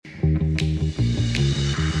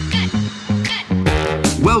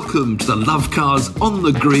Welcome to the Love Cars on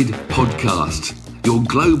the Grid podcast, your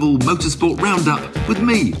global motorsport roundup with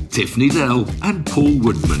me, Tiffany Dell and Paul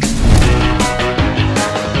Woodman.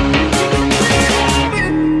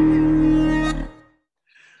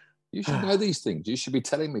 You should know these things. You should be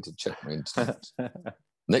telling me to check my internet.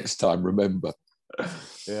 Next time, remember.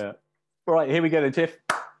 Yeah. All right, here we go then, Tiff.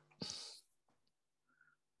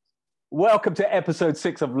 Welcome to episode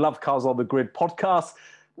 6 of Love Cars on the Grid podcast.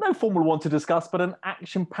 No Formula One to discuss, but an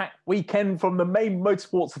action-packed weekend from the main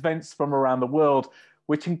motorsports events from around the world,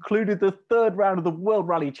 which included the third round of the World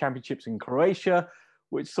Rally Championships in Croatia,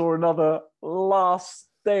 which saw another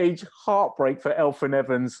last-stage heartbreak for Elfyn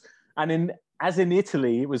Evans. And as in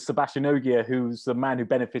Italy, it was Sebastian Ogier who's the man who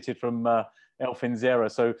benefited from Elfyn's error.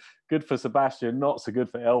 So good for Sebastian, not so good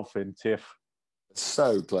for Elfyn, Tiff.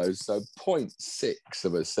 So close. So 0.6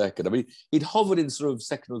 of a second. I mean, he'd hovered in sort of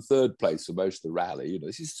second or third place for most of the rally. You know,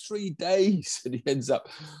 this is 3 days, and he ends up,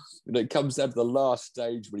 you know, it comes down to the last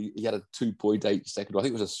stage where he had a 2.8 second, I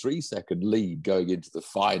think it was a 3-second lead going into the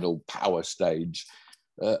final power stage.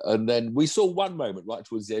 And then we saw one moment right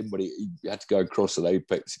towards the end when he had to go across an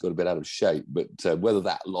apex. He got a bit out of shape, but whether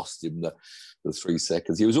that lost him the 3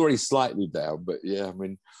 seconds, he was already slightly down. But yeah, I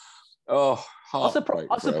mean, I'm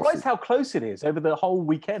surprised how close it is over the whole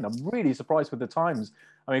weekend. I'm really surprised with the times.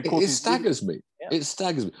 I mean, it staggers me. Yeah. It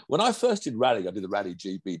staggers me. When I first did rally, I did the Rally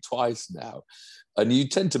GB twice now, and you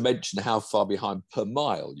tend to mention how far behind per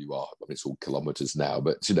mile you are. I mean, it's all kilometres now,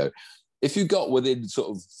 but you know, if you got within sort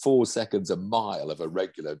of 4 seconds a mile of a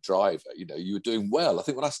regular driver, you know, you were doing well. I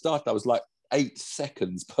think when I started, I was like 8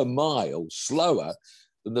 seconds per mile slower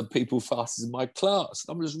than the people fastest in my class.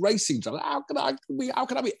 I'm just racing. How can I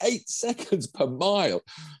be 8 seconds per mile?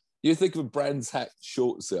 You think of a Brands Hatch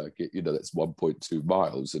short circuit, you know, that's 1.2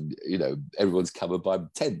 miles, and, you know, everyone's covered by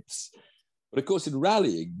tenths. But of course, in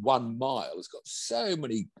rallying, 1 mile has got so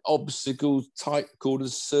many obstacles, tight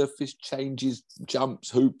corners, surface changes,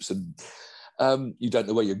 jumps, hoops, and you don't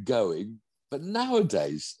know where you're going. But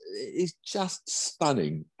nowadays, it's just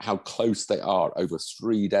stunning how close they are over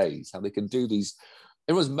 3 days, how they can do these.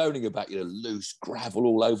 Everyone's moaning about, you know, loose gravel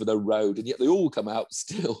all over the road, and yet they all come out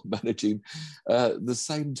still managing the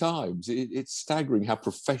same times. It's staggering how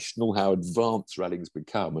professional, how advanced rallying's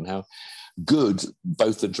become, and how good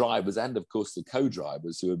both the drivers and, of course, the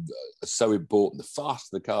co-drivers, who are so important. The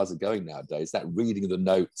faster the cars are going nowadays, that reading of the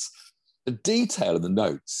notes, the detail of the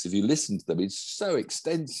notes, if you listen to them, it's so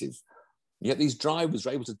extensive. Yet these drivers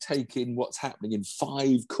are able to take in what's happening in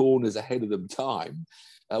 5 corners ahead of them time,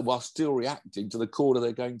 while still reacting to the corner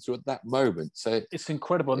they're going through at that moment. So it's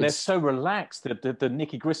incredible. And they're so relaxed. The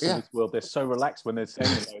Nicky Grissom of this world, they're so relaxed when they're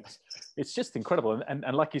saying the notes. It's just incredible. And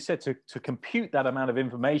like you said, to compute that amount of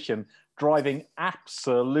information, driving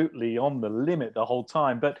absolutely on the limit the whole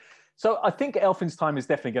time. But so I think Elfyn's time is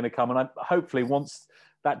definitely going to come. And hopefully once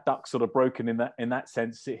that duck's sort of broken in that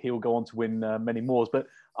sense, he'll go on to win many more. But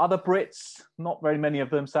other Brits, not very many of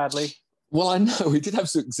them, sadly. Well, I know we did have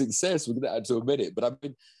some success. We're going to add to a minute, but I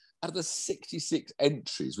mean, out of the 66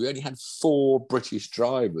 entries, we only had 4 British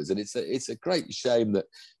drivers, and it's a great shame that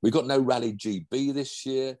we've got no Rally GB this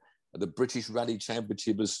year. The British Rally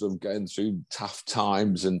Championship is sort of going through tough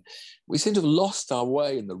times, and we seem to have lost our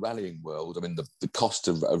way in the rallying world. I mean, the cost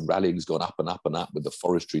of rallying has gone up and up and up, with the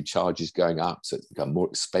forestry charges going up, so it's become more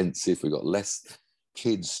expensive. We've got less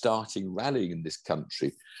kids starting rallying in this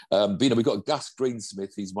country. But, you know, we've got Gus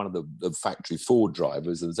Greensmith. He's one of the factory Ford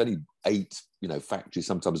drivers, and there's only 8, you know, factory,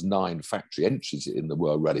 sometimes 9 factory entries in the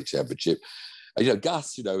World Rally Championship. And, you know,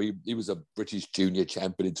 Gus, you know, he was a British junior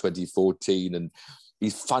champion in 2014, and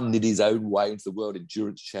he's funded his own way into the World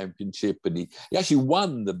Endurance Championship, and he actually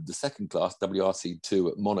won the second class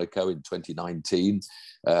WRC2 at Monaco in 2019.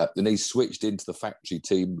 Then he switched into the factory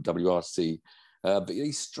team WRC. But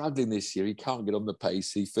he's struggling this year. He can't get on the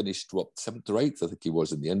pace. He finished, 7th or 8th, I think he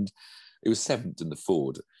was in the end. He was 7th in the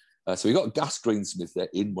Ford. So we got Gus Greensmith there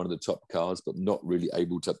in one of the top cars, but not really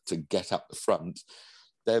able to get up the front.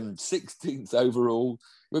 Then 16th overall,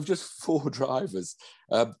 with just 4 drivers.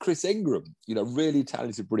 Chris Ingram, you know, really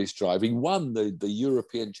talented British driver. He won the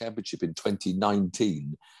European Championship in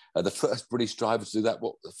 2019. The first British driver to do that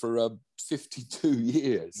for 52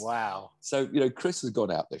 years. Wow. So, you know, Chris has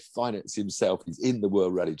gone out there, financed himself. He's in the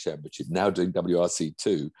World Rally Championship, now doing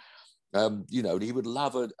WRC2. You know, and he would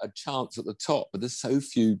love a chance at the top, but there's so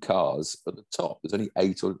few cars at the top. There's only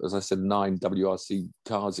 8, or as I said, 9 WRC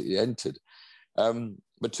cars that he entered.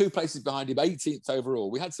 But 2 places behind him, 18th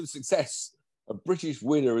overall. We had some success. A British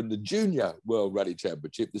winner in the Junior World Rally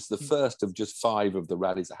Championship. This is the first of just 5 of the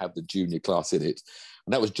rallies that have the junior class in it.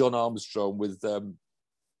 And that was John Armstrong with, who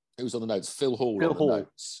was on the notes? Phil Hall on the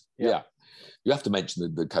notes. Yeah. You have to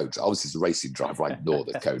mention the coach. Obviously, it's a racing driver. I ignore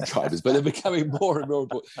the co-drivers, but they're becoming more and more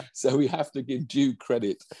important. So we have to give due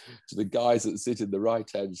credit to the guys that sit in the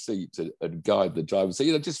right-hand seat and guide the driver. So,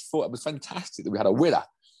 just thought it was fantastic that we had a winner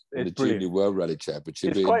in the Junior World Rally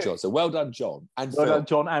Championship. John. So well done, John. And well Phil. done,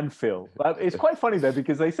 John and Phil. It's quite funny though,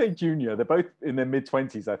 because they say junior. They're both in their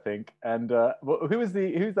mid-20s, I think. And who's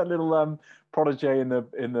that little protege in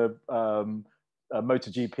the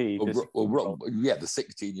MotoGP? The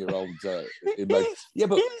 16-year-old.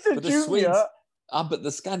 He's a junior. But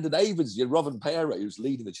the Scandinavians, Robin Pereira, who's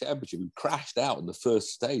leading the championship, who crashed out in the first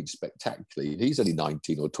stage spectacularly. He's only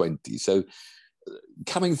 19 or 20. So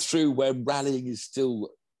coming through where rallying is still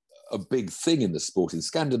a big thing in the sport in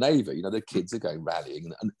Scandinavia, the kids are going rallying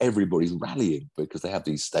and everybody's rallying because they have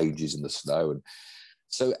these stages in the snow. And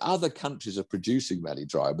so other countries are producing rally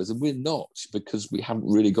drivers and we're not, because we haven't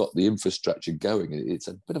really got the infrastructure going. It's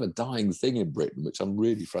a bit of a dying thing in Britain, which I'm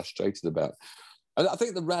really frustrated about. And I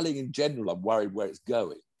think the rallying in general, I'm worried where it's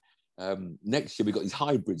going. Next year, we've got these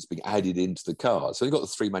hybrids being added into the cars. So we've got the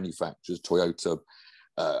three manufacturers, Toyota,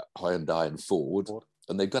 Hyundai and Ford,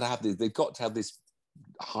 and they've got to have this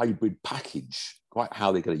hybrid package. Quite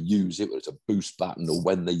how they're going to use it, whether it's a boost button or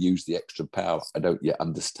when they use the extra power, I don't yet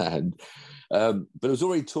understand. But there was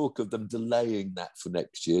already talk of them delaying that for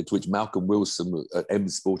next year, to which Malcolm Wilson at M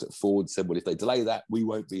Sport at Ford said, well, if they delay that, we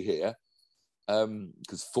won't be here,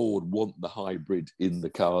 because Ford want the hybrid in the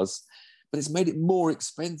cars. But it's made it more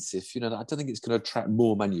expensive. I don't think it's going to attract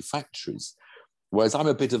more manufacturers. Whereas I'm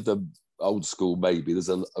a bit of the old school, maybe. There's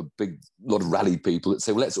a big lot of rally people that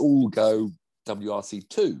say, well, let's all go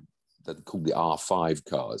WRC2. They're called the R5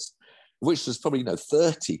 cars, which there's probably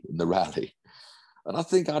 30 in the rally. And I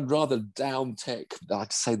think I'd rather down tech.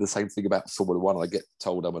 I'd say the same thing about Formula One. I get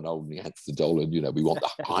told I'm an old Neanderthal and, we want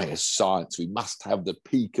the highest science. We must have the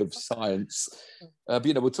peak of science. But,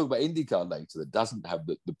 we'll talk about IndyCar later that doesn't have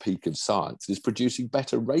the peak of science. It's producing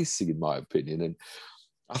better racing, in my opinion. And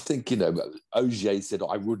I think, Ogier said,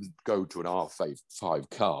 I wouldn't go to an R5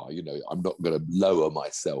 car. I'm not going to lower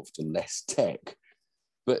myself to less tech.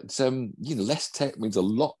 But, less tech means a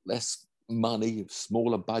lot less money,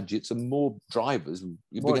 smaller budgets and more drivers.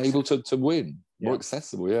 You've been able to win. More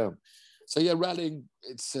accessible, yeah. So, rallying,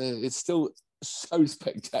 it's still so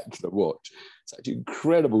spectacular to watch. It's actually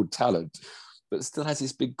incredible talent, but it still has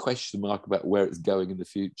this big question mark about where it's going in the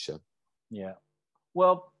future. Yeah.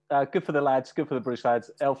 Well, good for the lads, good for the British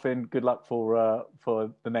lads. Elfyn, good luck for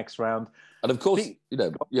the next round. And of course,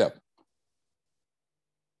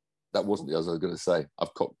 that wasn't the other I was going to say.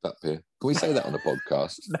 I've cocked up here. Can we say that on a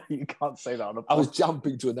podcast? No, you can't say that on a podcast. I was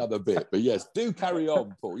jumping to another bit, but yes, do carry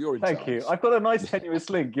on, Paul. You're in charge. Thank you. I've got a nice tenuous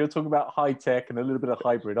link. You're talking about high tech and a little bit of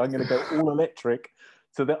hybrid. I'm going to go all electric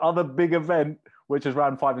to the other big event, which is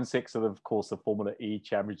round 5 and 6 of course, the Formula E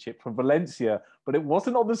Championship from Valencia. But it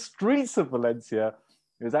wasn't on the streets of Valencia.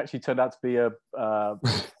 It was actually turned out to be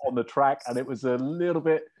on the track, and it was a little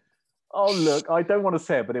bit. Oh look, I don't want to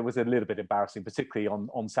say it, but it was a little bit embarrassing, particularly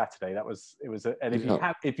on Saturday.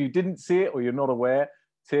 If you didn't see it or you're not aware,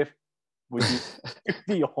 Tiff, would you do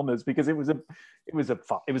the honours, because it was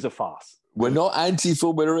a farce. We're not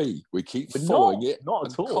anti-Formula E. We keep following it, not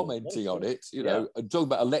at all, commenting on it. And talking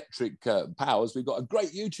about electric powers. We've got a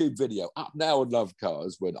great YouTube video up now on Love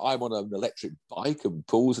Cars when I'm on an electric bike and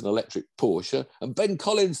Paul's an electric Porsche, and Ben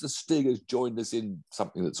Collins, the Stig, has joined us in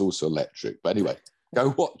something that's also electric. But anyway.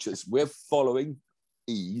 Go watch us. We're following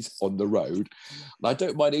ease on the road. And I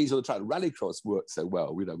don't mind ease on the track. Rallycross works so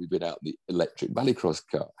well. We've been out in the electric Rallycross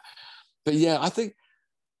car. But I think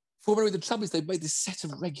Formula E, the trouble is they've made this set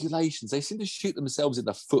of regulations. They seem to shoot themselves in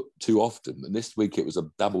the foot too often. And this week it was a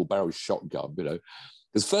double barrel shotgun,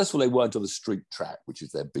 Because first of all, they weren't on the street track, which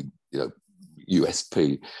is their big,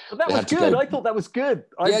 USP. But that was good. I thought that was good.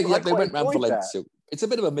 They went around Valencia. It's a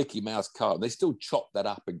bit of a Mickey Mouse car. And they still chopped that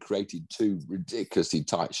up and created 2 ridiculously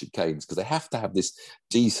tight chicanes because they have to have this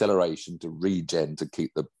deceleration to regen to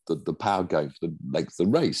keep the power going for the length of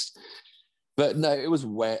the race. But no, it was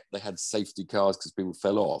wet. They had safety cars because people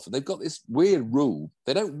fell off. And they've got this weird rule.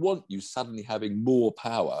 They don't want you suddenly having more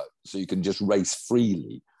power so you can just race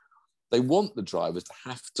freely. They want the drivers to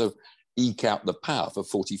have to eke out the power for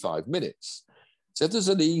 45 minutes. So if there's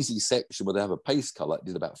an easy section where they have a pace car like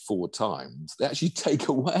did about 4 times, they actually take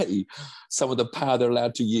away some of the power they're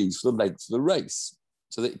allowed to use for the length of the race.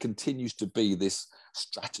 So that it continues to be this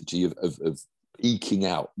strategy of eking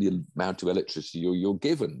out the amount of electricity you're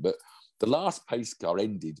given. But the last pace car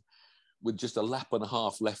ended with just a lap and a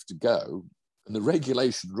half left to go. And the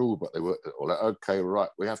regulation rule, but they were like, okay, right,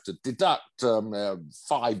 we have to deduct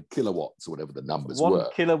 5 kilowatts or whatever the numbers were. 1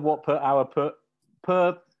 kilowatt per hour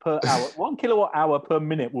per per hour, 1 kilowatt hour per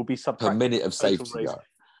minute will be subtracted per minute of safety car.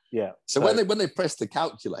 Yeah. So when they pressed the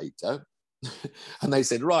calculator and they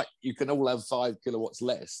said, right, you can all have 5 kilowatts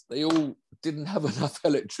less, they all didn't have enough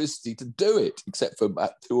electricity to do it, except for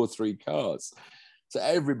about 2 or 3 cars. So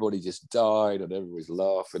everybody just died and everybody's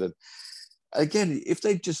laughing. And again, if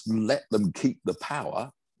they just let them keep the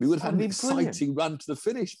power, we would have had an exciting run to the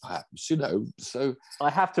finish, perhaps, you know. So I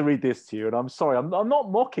have to read this to you, and I'm sorry, I'm not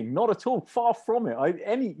mocking, not at all, far from it.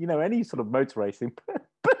 Any sort of motor racing,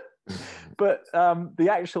 but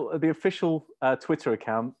the official Twitter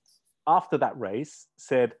account after that race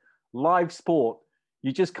said, "Live sport,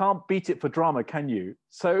 you just can't beat it for drama, can you?"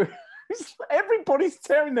 So everybody's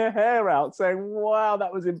tearing their hair out, saying, "Wow,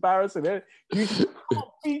 that was embarrassing. You just can't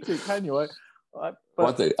beat it, can you?"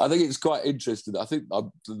 I think it's quite interesting. I think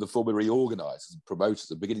the Formula E organisers and promoters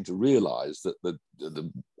are beginning to realise that the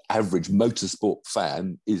average motorsport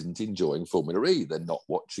fan isn't enjoying Formula E. They're not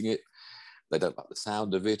watching it. They don't like the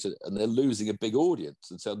sound of it, and they're losing a big audience.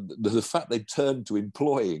 And so the fact they turned to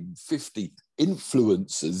employing 50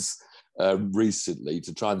 influencers recently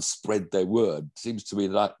to try and spread their word seems to me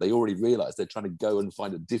like they already realise they're trying to go and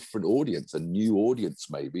find a different audience, a new audience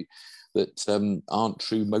maybe, that aren't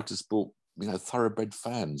true motorsport, thoroughbred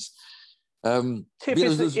fans. Tiff,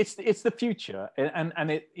 it's the future,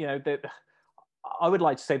 and it, I would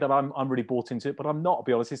like to say that I'm really bought into it, but I'm not. To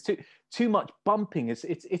be honest, it's too much bumping.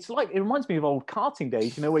 It's like, it reminds me of old karting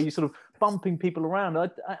days, where you're sort of bumping people around,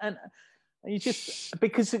 and you just,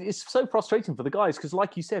 because it's so frustrating for the guys, because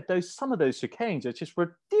like you said, some of those chicanes are just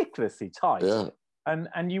ridiculously tight. Yeah.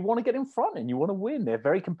 And you want to get in front and you want to win. They're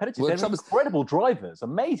very competitive. They're incredible drivers,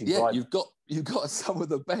 amazing drivers. You've got some of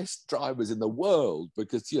the best drivers in the world,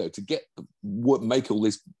 because to make all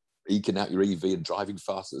this eking out your EV and driving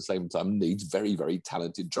fast at the same time needs very, very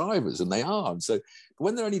talented drivers, and they are. And so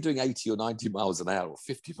when they're only doing 80 or 90 miles an hour or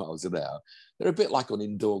 50 miles an hour, they're a bit like on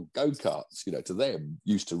indoor go-karts, to them,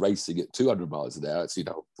 used to racing at 200 miles an hour. It's,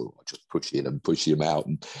 I'll just push in and push him out.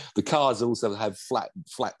 And the cars also have flat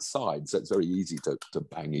sides, so it's very easy to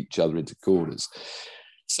bang each other into corners.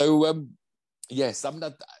 So, yes,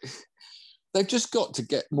 they've just got to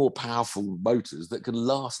get more powerful motors that can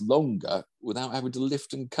last longer without having to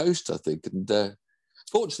lift and coast, I think. And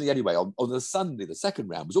fortunately, anyway, on the Sunday, the second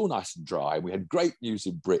round was all nice and dry. We had great news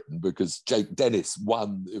in Britain because Jake Dennis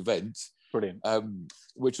won the event. Brilliant.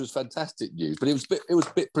 Which was fantastic news. But it was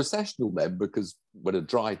a bit processional then, because when a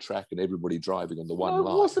dry track and everybody driving on the one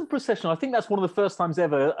line. It wasn't processional. I think that's one of the first times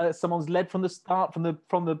ever someone's led from the start, from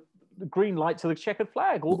the green light to the checkered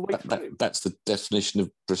flag all the way through. That's the definition of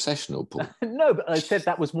processional, Paul. No, but I said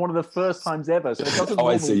that was one of the first times ever. So it doesn't.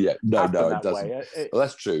 I see. Yeah, no, it doesn't. Well,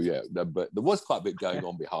 that's true. Yeah, no, but there was quite a bit going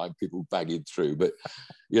on behind, people banging through. But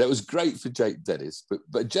it was great for Jake Dennis.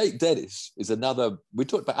 But Jake Dennis is another. We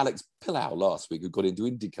talked about Alex Pillow last week, who got into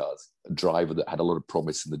IndyCars, a driver that had a lot of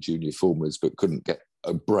promise in the junior formulas but couldn't get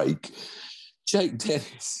a break. Jake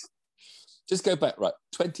Dennis. Just go back, right?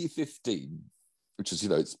 2015. Which is, he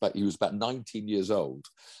was about 19 years old.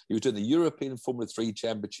 He was doing the European Formula 3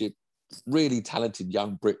 Championship, really talented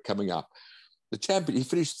young Brit coming up. He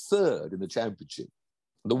finished third in the championship.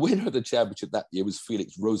 The winner of the championship that year was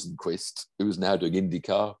Felix Rosenqvist, who was now doing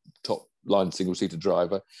IndyCar, top line single-seater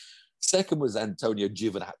driver. Second was Antonio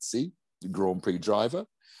Giovinazzi, the Grand Prix driver.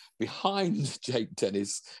 Behind Jake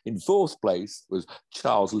Dennis, in fourth place, was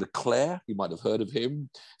Charles Leclerc. You might have heard of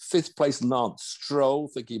him. Fifth place, Lance Stroll.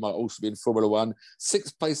 I think he might also be in Formula One.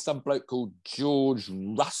 Sixth place, some bloke called George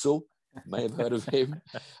Russell. May have heard of him.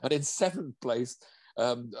 And in seventh place,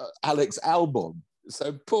 Alex Albon.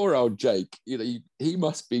 So poor old Jake, he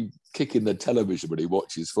must be kicking the television when he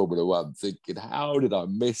watches Formula One, thinking, how did I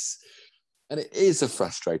miss? And it is a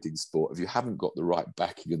frustrating sport if you haven't got the right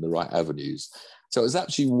backing and the right avenues. So it was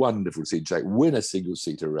actually wonderful to see Jake win a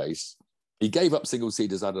single-seater race. He gave up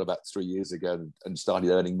single-seaters, about 3 years ago and started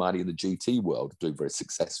earning money in the GT world, doing very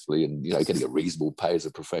successfully and, getting a reasonable pay as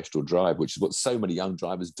a professional driver, which is what so many young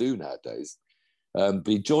drivers do nowadays. But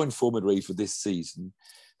he joined Formula E for this season,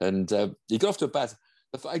 and he got off to a bad...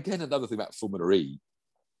 Again, another thing about Formula E,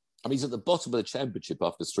 he's at the bottom of the championship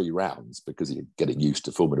after 3 rounds because he's getting used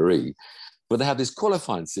to Formula E. But they have this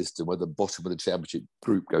qualifying system where the bottom of the championship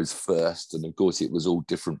group goes first. And of course, it was all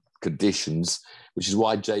different conditions, which is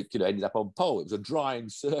why Jake, ended up on pole. It was a drying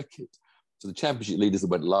circuit. So the championship leaders that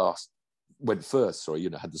went first,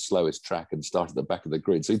 had the slowest track and started at the back of the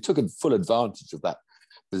grid. So he took full advantage of that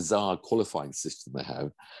bizarre qualifying system they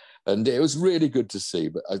have. And it was really good to see.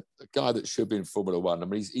 But a guy that should be in Formula One,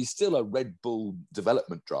 he's still a Red Bull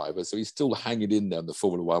development driver, so he's still hanging in there in the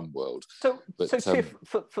Formula One world. So Tiff,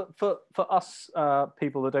 for us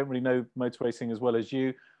people that don't really know motor racing as well as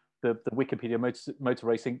you, the Wikipedia motor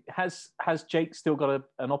racing. Has Jake still got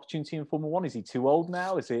an opportunity in Formula One? Is he too old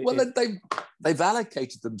now? They've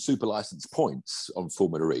allocated them super license points on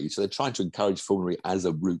Formula E, so they're trying to encourage Formula E as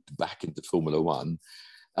a route back into Formula One.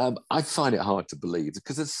 I find it hard to believe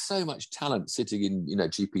because there's so much talent sitting in,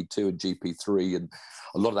 GP2 and GP3, and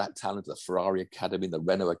a lot of that talent, the Ferrari Academy, the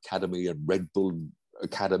Renault Academy, and Red Bull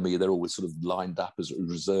Academy, they're always sort of lined up as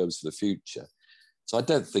reserves for the future. So I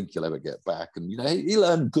don't think he'll ever get back. And, he'll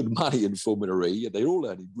earn good money in Formula E, and they're all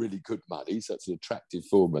earning really good money, so it's an attractive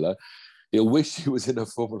formula. He'll wish he was in a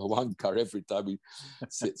Formula One car every time he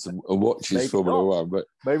sits and watches Formula One. But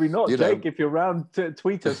maybe not, Jake. If you're around,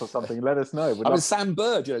 tweet us or something. Let us know. Sam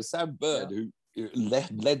Bird, who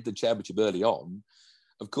led the championship early on.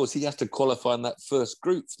 Of course, he has to qualify in that first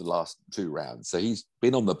group for the last 2 rounds. So he's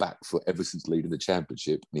been on the back foot ever since leading the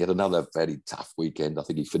championship. He had another very tough weekend. I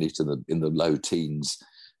think he finished in the low teens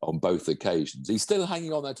on both occasions. He's still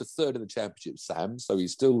hanging on there to 3rd in the championship, Sam. So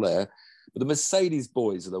he's still there. But the Mercedes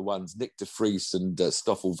boys are the ones, Nick de Vries and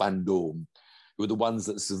Stoffel van Dorn, who are the ones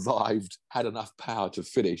that survived, had enough power to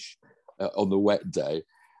finish on the wet day.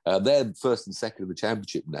 They're 1st and 2nd in the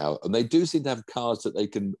championship now, and they do seem to have cars that they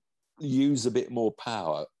can use a bit more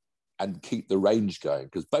power and keep the range going,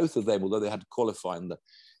 because both of them, although they had to qualify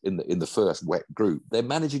in the first wet group, they're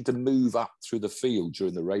managing to move up through the field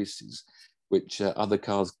during the races, which other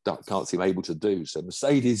cars can't seem able to do. So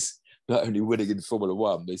Mercedes, not only winning in Formula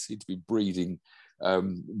One, they seem to be breeding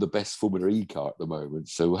the best Formula E car at the moment.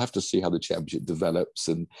 So we'll have to see how the championship develops.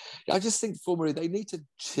 And I just think Formula E, they need to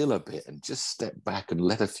chill a bit and just step back and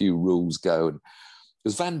let a few rules go. And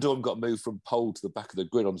because Van Dorn got moved from pole to the back of the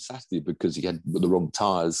grid on Saturday because he had the wrong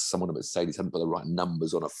tyres. Someone at Mercedes hadn't put the right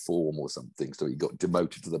numbers on a form or something, so he got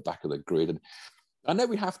demoted to the back of the grid. And I know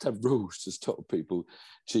we have to have rules to stop people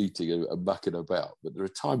cheating and mucking about, but there are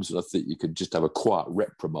times when I think you can just have a quiet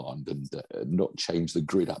reprimand and not change the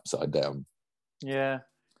grid upside down. Yeah,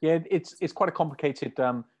 it's quite a complicated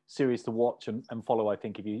series to watch and follow. I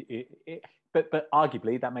think but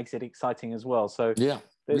arguably that makes it exciting as well. So they're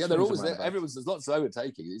always there. There's lots of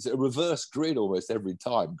overtaking. It's a reverse grid almost every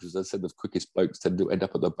time because, as I said, the quickest blokes tend to end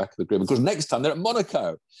up at the back of the grid. Because next time they're at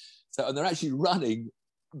Monaco, and they're actually running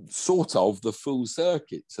sort of the full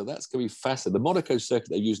circuit. So that's going to be fascinating. The Monaco circuit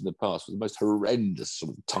they used in the past was the most horrendous,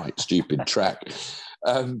 sort of tight, stupid track.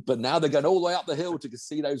 But now they're going all the way up the hill to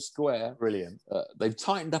Casino Square. Brilliant. They've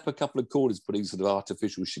tightened up a couple of corners, putting sort of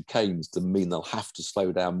artificial chicanes to mean they'll have to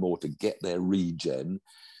slow down more to get their regen.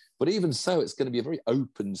 But even so, it's going to be a very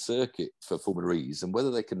open circuit for Formula E's, and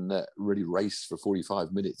whether they can really race for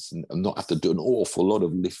 45 minutes and not have to do an awful lot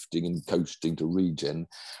of lifting and coasting to regen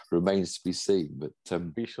remains to be seen. But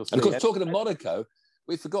we shall see. And of course, talking of Monaco,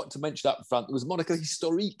 we forgot to mention up front, there was Monaco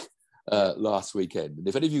Historique last weekend. And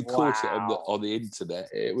if any of you caught it on the internet,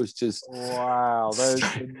 it was just... Wow,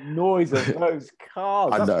 the noise of those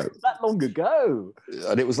cars. I know. That long ago.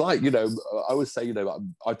 And it was like, I always say,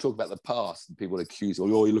 I talk about the past and people accuse, you're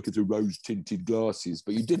looking through rose-tinted glasses,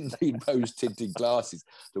 but you didn't need rose-tinted glasses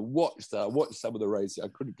to watch some of the racing. I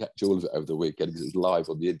couldn't catch all of it over the weekend because it was live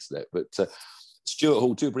on the internet. But Stuart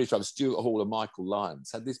Hall, 2 British drivers, Stuart Hall and Michael Lyons,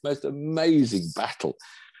 had this most amazing battle.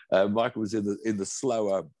 Michael was in the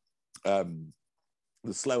slower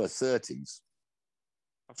 30s.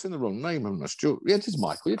 I've seen the wrong name, haven't I? Stuart. Yeah, it is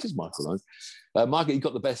Michael. It is Michael. Michael, he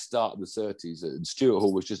got the best start in the 30s, and Stuart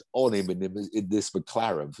Hall was just on him in this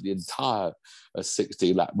McLaren for the entire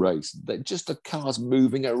 60-lap race. Just the cars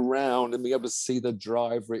moving around and being able to see the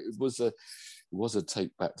driver. It was a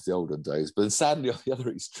take back to the olden days. But sadly, on the other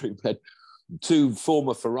extreme, we had 2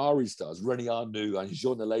 former Ferrari stars, René Arnoux and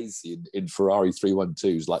Jean Alesi, in Ferrari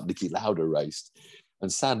 312s, like Niki Lauda raced.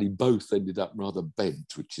 And sadly, both ended up rather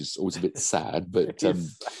bent, which is always a bit sad. But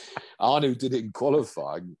Arnoux did it in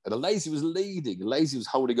qualifying, and Alesi was leading. Alesi was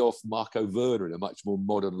holding off Marco Werner in a much more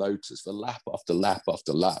modern Lotus for lap after lap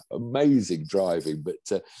after lap. Amazing driving,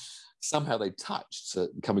 but somehow they touched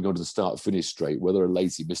coming onto the start-finish straight. Whether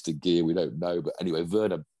Alesi missed a gear, we don't know. But anyway,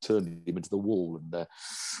 Werner turned him into the wall, and that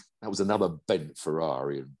was another bent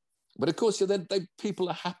Ferrari. But of course, people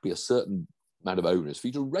are happy, a certain amount of owners, for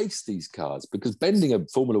you to race these cars, because bending a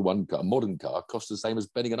Formula One car, a modern car, costs the same as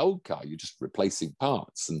bending an old car. You're just replacing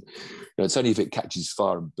parts, and it's only if it catches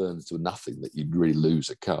fire and burns to nothing that you'd really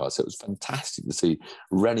lose a car. So it was fantastic to see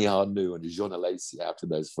René Arnoux and Jean Alesi out in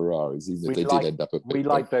those Ferraris, even if they did end up at we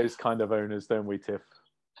like those kind of owners, don't we, Tiff?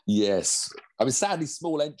 Yes. I mean, sadly,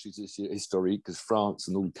 small entries this year, Historique, because France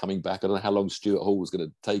and all coming back. I don't know how long Stuart Hall was going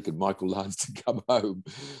to take and Michael Lyons to come home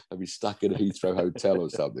and be stuck in a Heathrow hotel or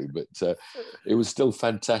something. But it was still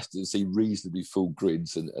fantastic to see reasonably full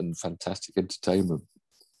grids and fantastic entertainment.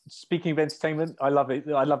 speaking of entertainment, I love it.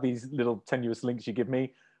 I love these little tenuous links you give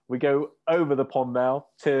me. We go over the pond now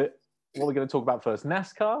to what we're going to talk about first.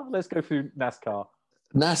 NASCAR. Let's go through NASCAR.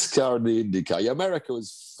 NASCAR and the IndyCar. Yeah, America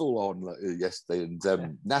was full on yesterday, and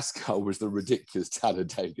NASCAR was the ridiculous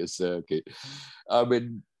Talladega circuit. I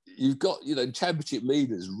mean, you've got, championship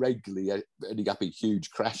leaders regularly ending up in huge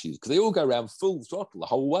crashes because they all go around full throttle the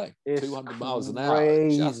whole way, it's 200 miles an hour.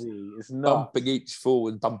 Just it's bumping each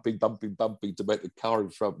forward, bumping to make the car in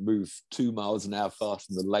front move 2 miles an hour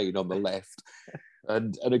faster than the lane on the left.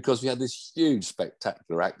 And of course, we had this huge,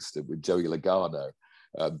 spectacular accident with Joey Logano.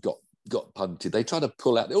 Got punted. They try to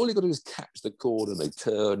pull out. All you got to do is catch the cord and they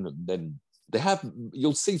turn, and then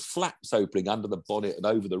you'll see flaps opening under the bonnet and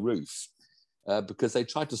over the roof because they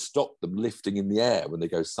try to stop them lifting in the air when they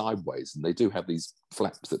go sideways. And they do have these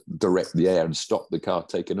flaps that direct the air and stop the car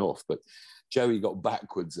taking off. But Joey got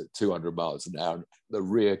backwards at 200 miles an hour and the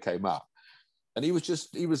rear came up. And he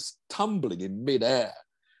was tumbling in midair.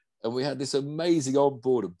 And we had this amazing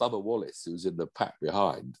onboard of Bubba Wallace, who was in the pack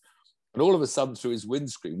behind. And all of a sudden, through his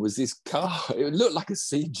windscreen was this car. It looked like a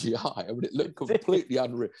CGI. I mean, it looked completely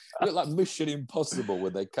unreal. It looked like Mission Impossible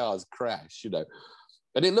when their cars crash,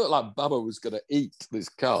 And it looked like Bubba was going to eat this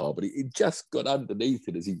car, but he just got underneath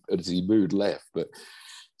it as he moved left. But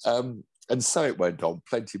and so it went on.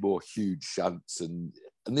 Plenty more huge shunts and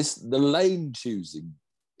the lane choosing.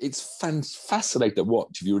 It's fascinating to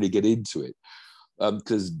watch if you really get into it,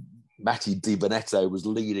 because Matty Di Benetto was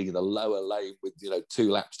leading in the lower lane with 2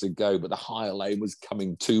 laps to go, but the higher lane was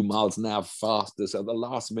coming 2 miles an hour faster. So at the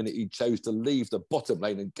last minute, he chose to leave the bottom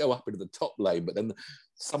lane and go up into the top lane. But then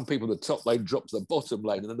some people in the top lane dropped to the bottom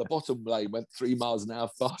lane, and then the bottom lane went 3 miles an hour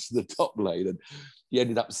faster than the top lane, and he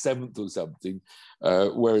ended up 7th or something.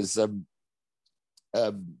 Whereas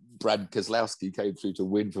Brad Keselowski came through to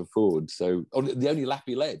win for Ford. So on the only lap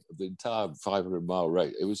he led of the entire 500-mile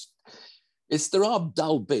race, there are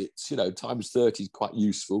dull bits, times 30 is quite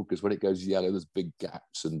useful because when it goes yellow, there's big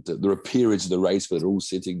gaps, and there are periods of the race where they're all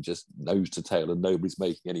sitting just nose to tail and nobody's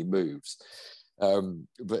making any moves.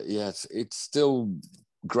 But yes, it's still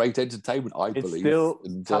great entertainment, I believe. It's still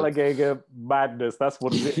Talladega madness. That's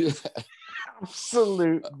what it is.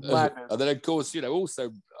 Absolute madness. And then, of course,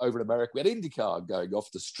 also over in America, we had IndyCar going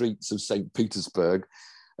off the streets of St. Petersburg.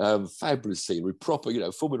 Fabulous scenery, proper,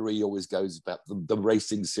 Formula E always goes about the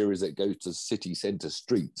racing series that goes to city centre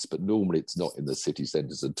streets, but normally it's not in the city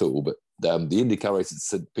centres at all. But the IndyCar race at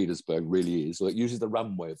St. Petersburg really is. So it uses the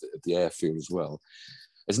runway of the airfield as well.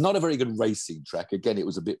 It's not a very good racing track. Again, it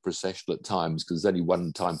was a bit processional at times because there's only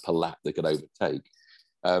one time per lap they could overtake.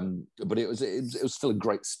 But it was still a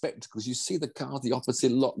great spectacle because you see the car, the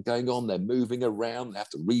opposite lot going on. They're moving around. They have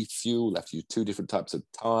to refuel. They have to use 2 different types of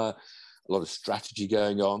tyre. A lot of strategy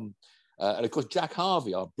going on. And of course, Jack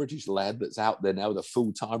Harvey, our British lad that's out there now with a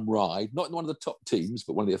full-time ride, not in one of the top teams,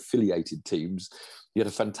 but one of the affiliated teams. He had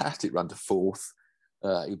a fantastic run to 4th.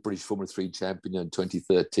 British Formula 3 champion in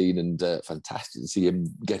 2013, and fantastic to see him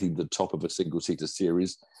getting to the top of a single-seater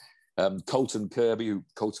series. Colton Kirby,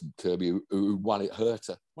 who won it,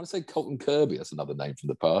 Herta. I want to say Colton Kirby, that's another name from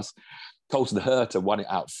the past. Colton Herta won it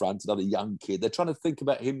out front, another young kid. They're trying to think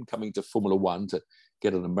about him coming to Formula 1 to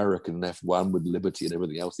get an American F1 with Liberty and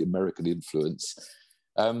everything else, the American influence.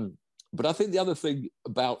 But I think the other thing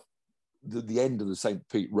about the end of the St.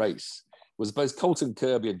 Pete race was both Colton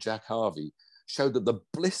Kirby and Jack Harvey showed that the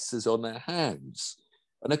blisters on their hands.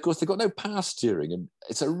 And of course, they've got no power steering, and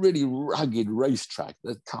it's a really rugged racetrack.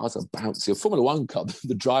 The cars are bouncy. A Formula 1 car,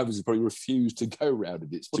 the drivers have probably refused to go around it.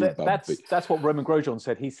 It's too bumpy. That's what Roman Grosjean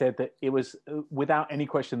said. He said that it was, without any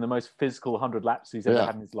question, the most physical 100 laps he's ever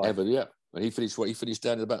had in his life. And he finished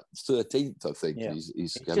down at about 13th, I think. Yeah.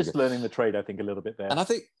 He's just learning the trade, I think, a little bit there. And I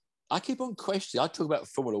think I keep on questioning. I talk about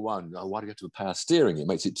Formula 1. Oh, why do you go to the power steering? It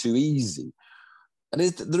makes it too easy. And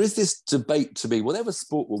there is this debate to me. Whatever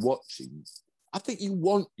sport we're watching, I think you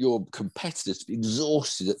want your competitors to be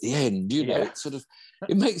exhausted at the end.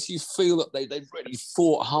 It makes you feel that they've really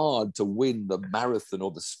fought hard to win the marathon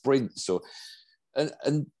or the sprints.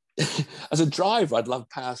 And as a driver, I'd love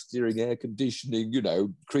power steering, air conditioning,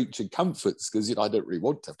 creature comforts, because I don't really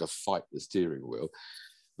want to have to fight the steering wheel.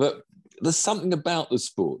 But there's something about the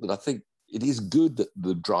sport that I think it is good that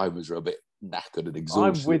the drivers are a bit knackered and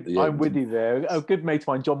exhausted. I'm with you there. A good mate of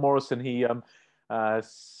mine, John Morrison, he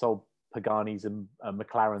sold Paganis and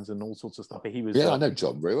McLarens and all sorts of stuff. But he was I know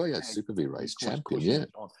John very well. Yeah, Super V race champion. Yeah,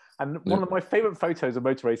 and one of my favourite photos of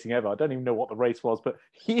motor racing ever. I don't even know what the race was, but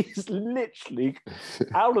he's literally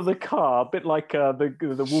out of the car, a bit like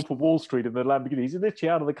the Wolf of Wall Street in the Lamborghini. He's literally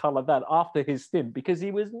out of the car like that after his stint because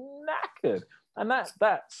he was knackered. And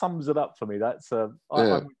that sums it up for me. That's I'm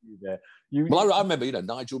with you there. Well, I remember,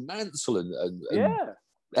 Nigel Mansell and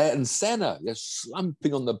Ayrton Senna,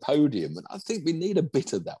 slumping on the podium. And I think we need a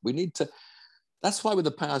bit of that. We need to. That's why with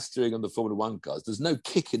the power steering on the Formula One cars, there's no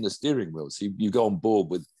kick in the steering wheel. So you go on board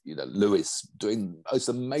with, Lewis doing most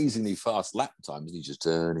amazingly fast lap times, and he's just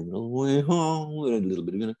turning a little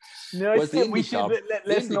bit. No, whereas the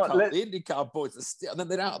IndyCar boys are still, and then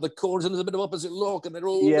they're out of the corners and there's a bit of opposite look, and they're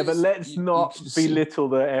all. Yeah, but let's not belittle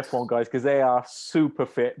the F1 guys because they are super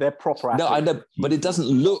fit. They're proper athletes. No, I know, but it doesn't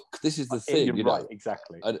look. This is the thing, You're right,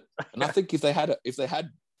 exactly. And I think if they had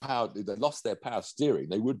power, they lost their power steering,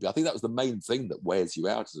 they would be. I think that was the main thing that wears you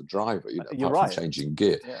out as a driver, apart from changing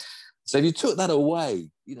gear. Yeah. So if you took that away,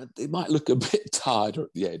 they might look a bit tired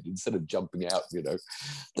at the end instead of jumping out,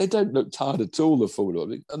 They don't look tired at all, the Formula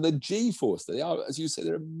One. And the G-Force, they are, as you say,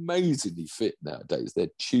 they're amazingly fit nowadays. They're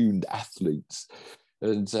tuned athletes.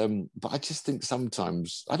 And but I just think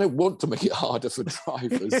sometimes I don't want to make it harder for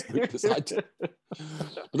drivers because but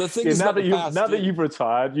the thing is now that you've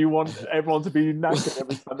retired, you want everyone to be knackered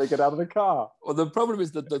every time they get out of the car. Well, the problem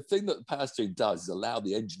is that the thing that power steering does is allow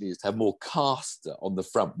the engineers to have more caster on the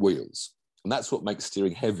front wheels, and that's what makes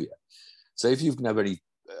steering heavier. So if you can have a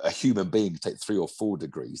human being take 3 or 4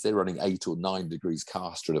 degrees, they're running 8 or 9 degrees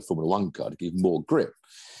caster in a Formula One car to give more grip.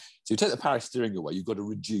 So you take the power steering away, you've got to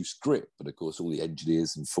reduce grip. But of course, all the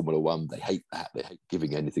engineers in Formula One, they hate that. They hate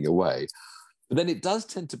giving anything away. But then it does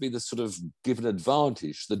tend to be the sort of give an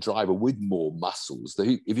advantage to the driver with more muscles.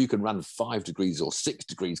 If you can run 5 degrees or 6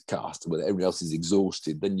 degrees caster where everyone else is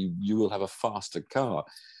exhausted, then you will have a faster car.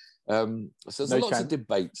 So there's lots of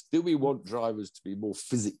debates. Do we want drivers to be more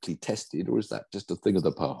physically tested, or is that just a thing of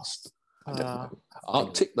the past? I don't know. I'll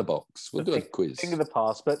tick the box. We'll do a quiz. Thing of the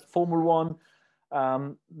past, but Formula One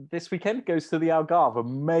this weekend goes to the Algarve.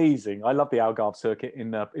 Amazing. I love the Algarve circuit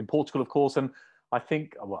in Portugal, of course. And I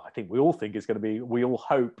think we all think it's going to be, we all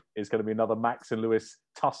hope it's going to be another Max and Lewis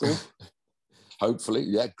tussle. Hopefully.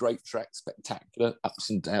 Yeah. Great track, spectacular, ups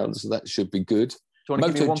and downs. So that should be good. Do you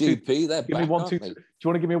want to MotoGP, they're give me 1, 2, 3? Do you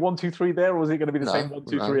want to give me a 1, 2, 3 there, or is it going to be the same 1,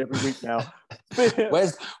 2, 3 every week now?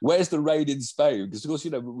 Where's the rain in Spain? Because of course,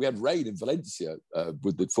 we have rain in Valencia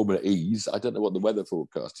with the Formula E's. I don't know what the weather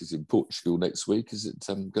forecast is in Portugal next week. Is it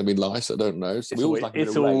going to be nice? I don't know. So it's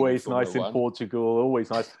always nice in Portugal.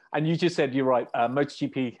 Always nice. And you just said you're right.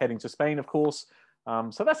 MotoGP heading to Spain, of course.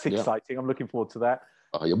 So that's exciting. I'm looking forward to that.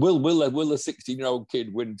 Oh, yeah. Will a 16-year-old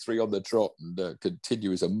kid win 3 on the trot and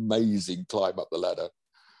continue his amazing climb up the ladder?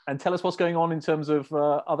 And tell us what's going on in terms of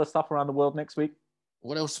other stuff around the world next week.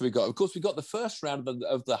 What else have we got? Of course, we got the first round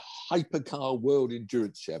of the Hypercar World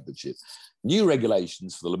Endurance Championship. New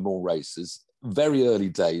regulations for the Le Mans races. Very early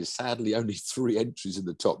days. Sadly, only 3 entries in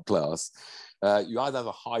the top class. You either have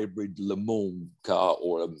a hybrid Le Mans car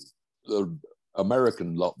or a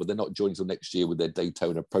American lot, but they're not joining until next year with their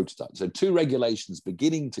Daytona prototype. So 2 regulations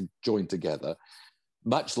beginning to join together,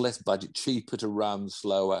 much less budget, cheaper to run,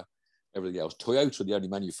 slower, everything else. Toyota are the only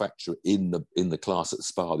manufacturer in the class at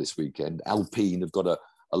Spa this weekend. Alpine have got a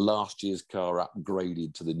last year's car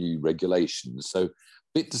upgraded to the new regulations. So a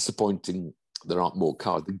bit disappointing there aren't more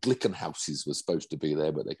cars. The Glickenhauses were supposed to be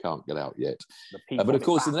there, but they can't get out yet. But of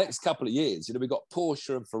course, in the next couple of years, we've got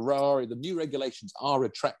Porsche and Ferrari. The new regulations are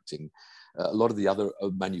attracting a lot of the other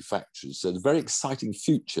manufacturers. So it's a very exciting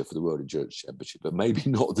future for the World Endurance Championship, but maybe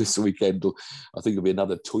not this weekend. I think it'll be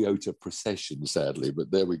another Toyota procession, sadly,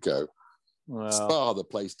 but there we go. Well, Spa, the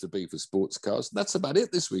place to be for sports cars. That's about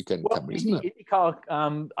it this weekend coming, isn't it?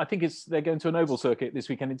 IndyCar, I think they're going to an oval circuit this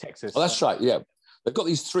weekend in Texas. Oh, that's right, yeah. They've got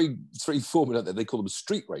these three formula, they call them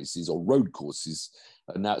street races or road courses,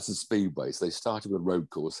 and now it's a speedway. So they started with a road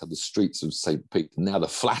course, had the streets of St. Pete, and now the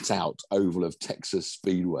flat-out oval of Texas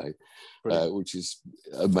Speedway, which is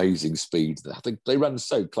amazing speed. I think they run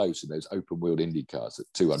so close in those open-wheeled Indy cars at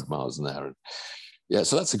 200 miles an hour. Yeah,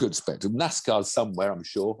 so that's a good spectacle. NASCAR's somewhere, I'm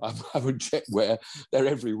sure. I haven't checked where. They're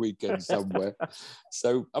every weekend somewhere.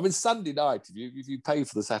 So, I mean, Sunday night, if you pay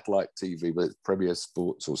for the satellite TV, whether it's Premier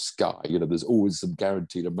Sports or Sky, there's always some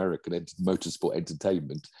guaranteed American motorsport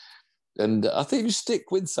entertainment. And I think if you stick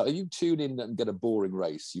with something, if you tune in and get a boring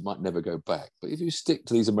race, you might never go back. But if you stick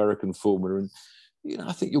to these American formula, and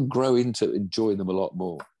I think you'll grow into enjoying them a lot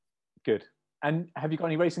more. Good. And have you got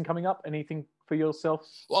any racing coming up? Anything for yourself?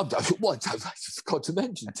 Well, I forgot to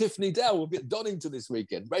mention, Tiffany Dell will be at Donington this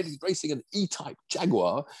weekend, racing an E-Type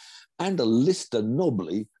Jaguar and a Lister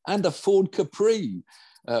Nobly and a Ford Capri,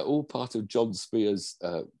 all part of John Spears'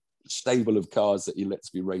 stable of cars that he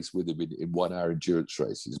lets me race with him in 1 hour endurance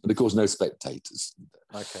races. But of course, no spectators.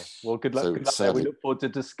 Okay. Well, good luck. We look forward to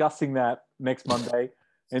discussing that next Monday.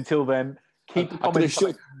 Until then, Keep the comments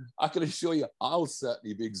coming. I can assure you, I'll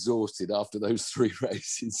certainly be exhausted after those 3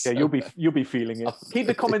 races. Yeah, you'll be feeling it. Keep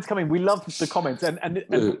the comments coming. We love the comments, and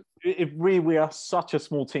if we are such a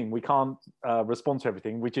small team, we can't respond to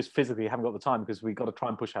everything. We just physically haven't got the time because we've got to try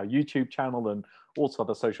and push our YouTube channel and also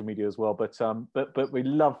other social media as well. But we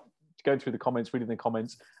love going through the comments, reading the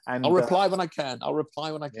comments, and I'll reply when I can.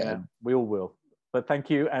 Yeah, we all will. But thank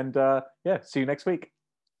you, and see you next week.